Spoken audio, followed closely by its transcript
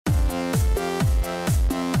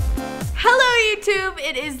YouTube?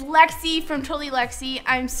 It is Lexi from Totally Lexi.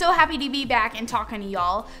 I'm so happy to be back and talking to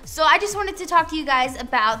y'all. So I just wanted to talk to you guys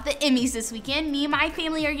about the Emmys this weekend. Me and my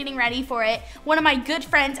family are getting ready for it. One of my good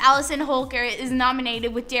friends, Allison Holker, is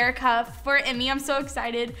nominated with Derek Huff for Emmy. I'm so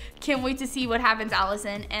excited. Can't wait to see what happens,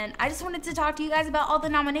 Allison. And I just wanted to talk to you guys about all the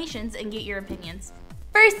nominations and get your opinions.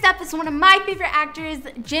 First up is one of my favorite actors,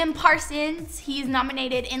 Jim Parsons. He's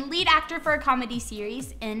nominated in lead actor for a comedy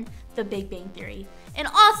series in The Big Bang Theory. And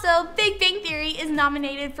also, Big Bang Theory is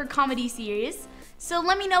nominated for comedy series. So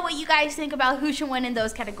let me know what you guys think about who should win in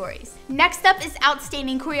those categories. Next up is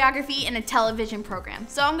outstanding choreography in a television program.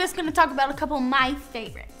 So I'm just gonna talk about a couple of my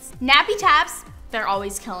favorites. Nappy Taps, they're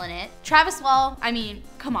always killing it. Travis Wall, I mean,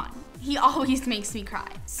 come on. He always makes me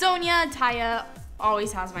cry. Sonia, Taya,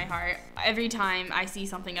 always has my heart. Every time I see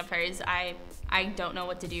something of hers, I don't know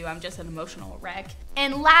what to do. I'm just an emotional wreck.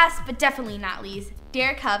 And last but definitely not least,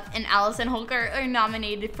 Derek Huff and Allison Holker are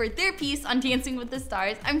nominated for their piece on Dancing with the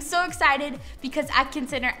Stars. I'm so excited because I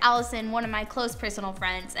consider Allison one of my close personal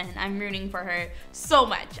friends and I'm rooting for her so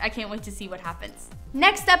much. I can't wait to see what happens.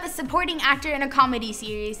 Next up is supporting actor in a comedy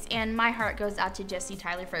series, and my heart goes out to Jesse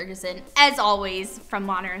Tyler Ferguson, as always, from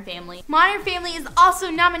Modern Family. Modern Family is also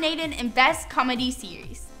nominated in Best Comedy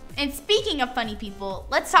Series. And speaking of funny people,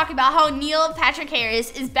 let's talk about how Neil Patrick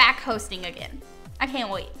Harris is back hosting again. I can't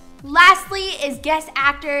wait. Lastly is Guest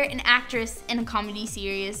Actor and Actress in a Comedy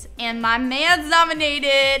Series, and my man's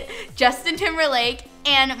nominated, Justin Timberlake,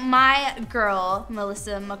 and my girl,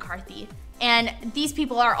 Melissa McCarthy. And these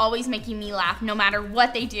people are always making me laugh no matter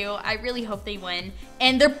what they do. I really hope they win.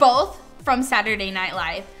 And they're both from Saturday Night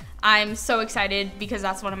Live. I'm so excited because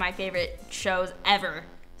that's one of my favorite shows ever.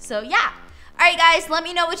 So yeah. All right, guys, let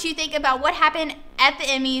me know what you think about what happened at the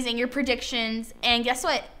Emmys and your predictions. And guess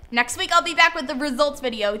what? Next week, I'll be back with the results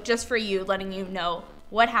video just for you, letting you know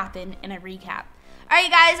what happened in a recap. All right,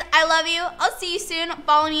 guys, I love you. I'll see you soon.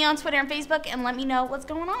 Follow me on Twitter and Facebook and let me know what's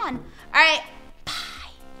going on. All right.